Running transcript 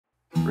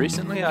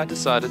Recently I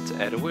decided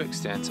to add a work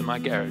stand to my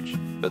garage,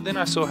 but then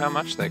I saw how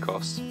much they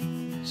cost,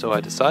 so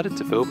I decided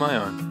to build my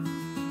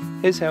own.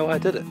 Here's how I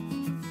did it.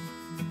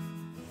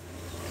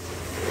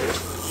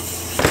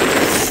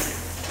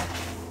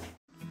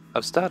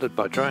 I've started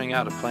by drawing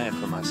out a plan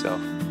for myself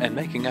and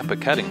making up a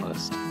cutting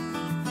list.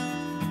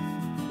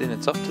 Then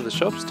it's off to the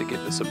shops to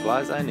get the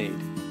supplies I need.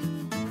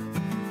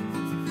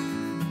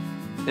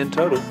 In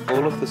total,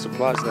 all of the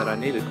supplies that I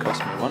needed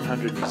cost me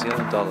 100 New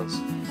Zealand dollars,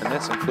 and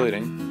that's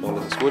including all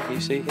of this wood you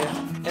see here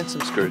and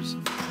some screws.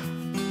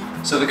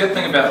 So the good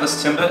thing about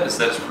this timber is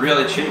that it's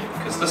really cheap,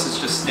 because this is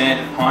just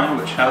standard pine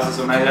which houses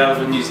are made out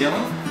of in New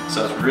Zealand,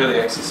 so it's really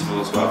accessible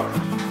as well.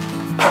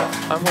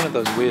 I'm one of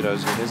those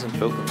weirdos who hasn't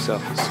built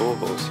himself a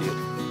sawhorse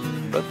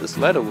yet, but this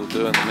ladder will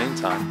do in the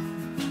meantime.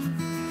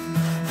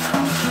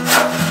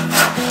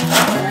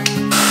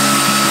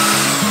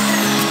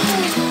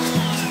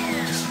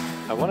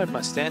 I wanted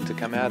my stand to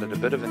come out at a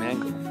bit of an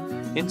angle,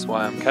 hence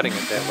why I'm cutting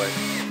it that way.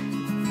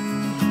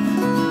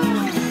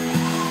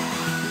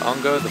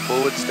 On go the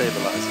forward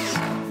stabilizers,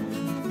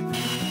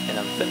 and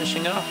I'm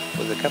finishing off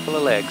with a couple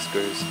of lag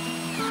screws.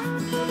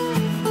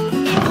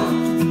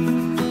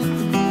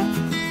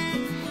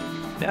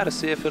 Now to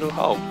see if it'll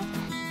hold.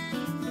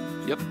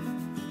 Yep,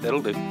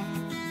 that'll do.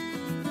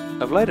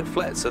 I've laid it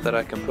flat so that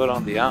I can put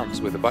on the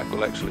arms where the bike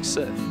will actually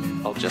sit.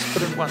 I'll just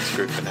put in one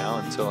screw for now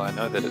until I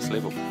know that it's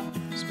level.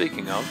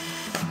 Speaking of,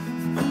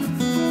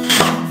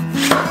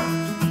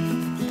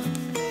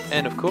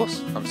 and of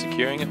course, I'm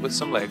securing it with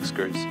some lag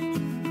screws.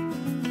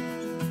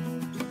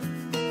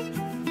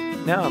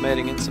 Now I'm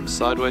adding in some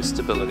sideways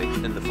stability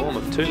in the form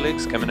of two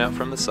legs coming out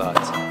from the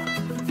sides.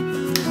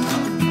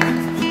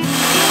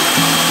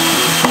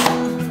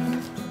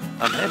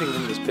 I'm adding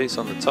in this piece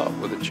on the top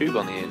with a tube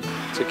on the end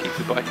to keep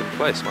the bike in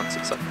place once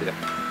it's up there.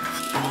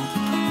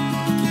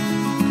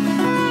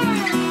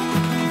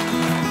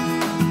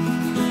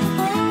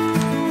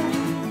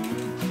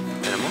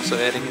 And I'm also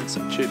adding in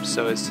some tubes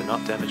so as to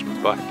not damage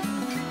my bike.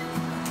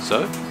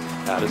 So,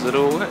 how does it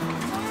all work?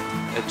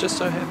 It just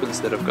so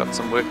happens that I've got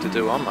some work to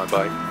do on my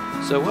bike,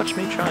 so watch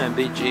me try and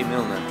beat G.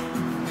 Milner.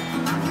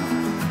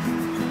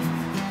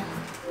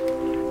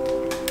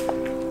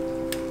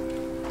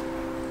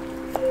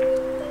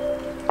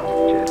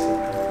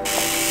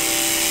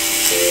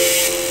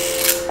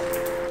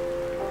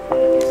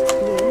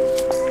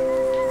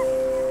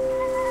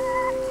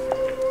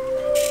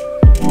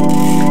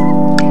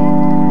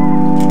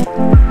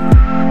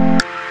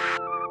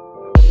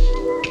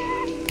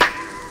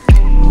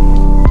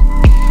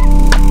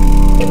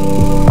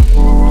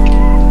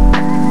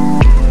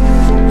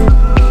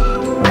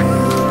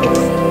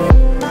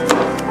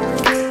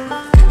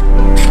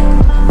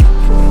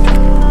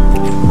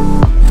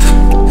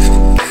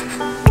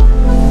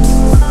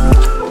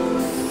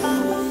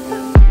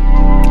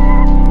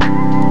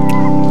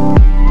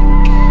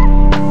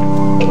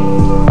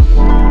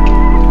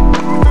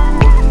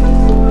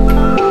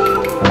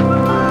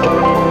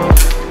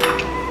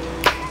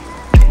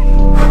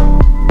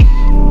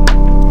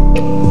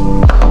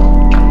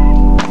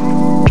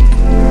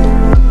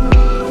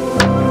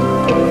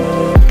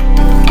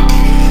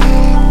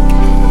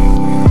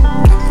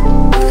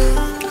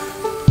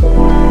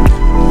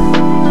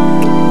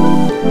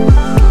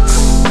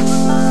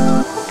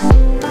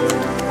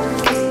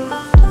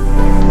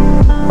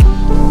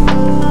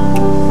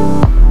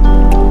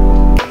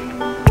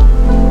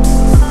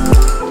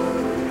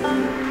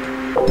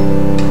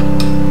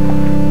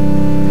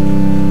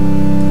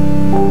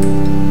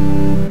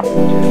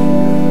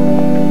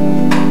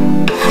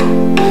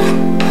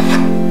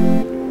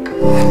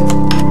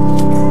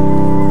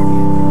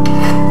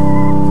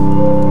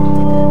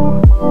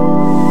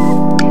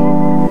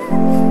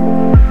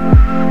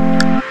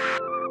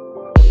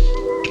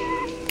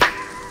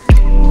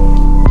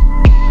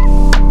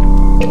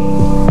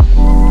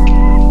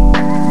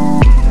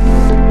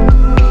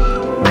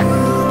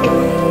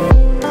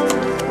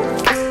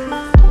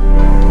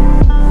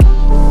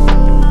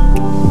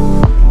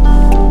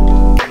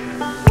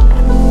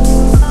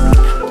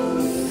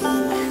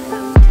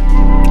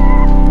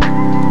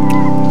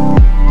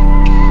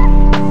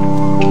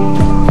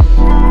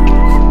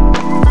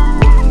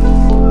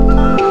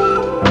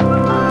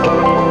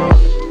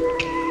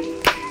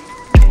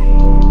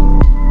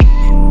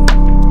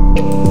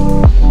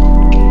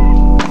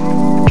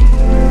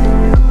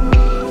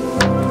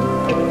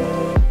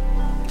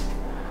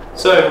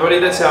 So everybody,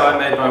 that's how I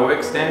made my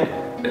work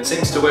stand. It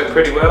seems to work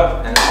pretty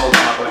well and it holds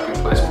my bike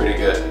in place pretty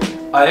good.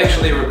 I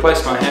actually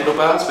replaced my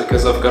handlebars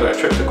because I've got a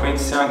trip to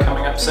Queenstown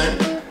coming up soon,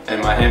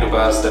 and my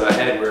handlebars that I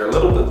had were a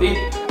little bit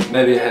bent.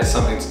 Maybe it has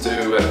something to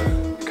do with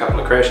a couple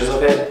of crashes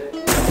I've had.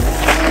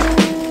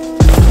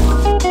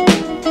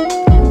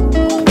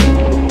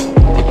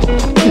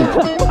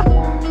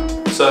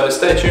 So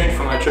stay tuned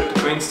for my trip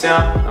to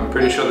Queenstown. I'm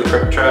pretty sure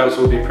the trails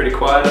will be pretty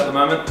quiet at the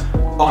moment.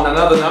 On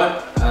another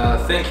note,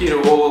 thank you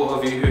to all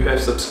of you who have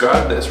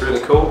subscribed. That's really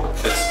cool.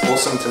 It's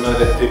awesome to know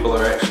that people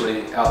are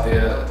actually out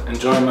there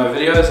enjoying my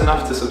videos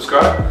enough to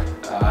subscribe.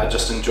 I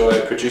just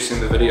enjoy producing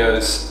the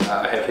videos.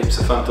 I have heaps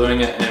of fun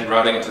doing it and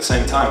writing at the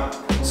same time.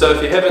 So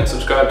if you haven't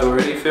subscribed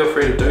already, feel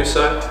free to do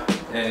so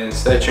and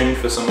stay tuned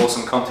for some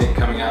awesome content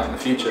coming out in the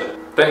future.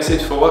 Thanks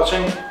heaps for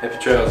watching. Happy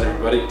trails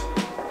everybody.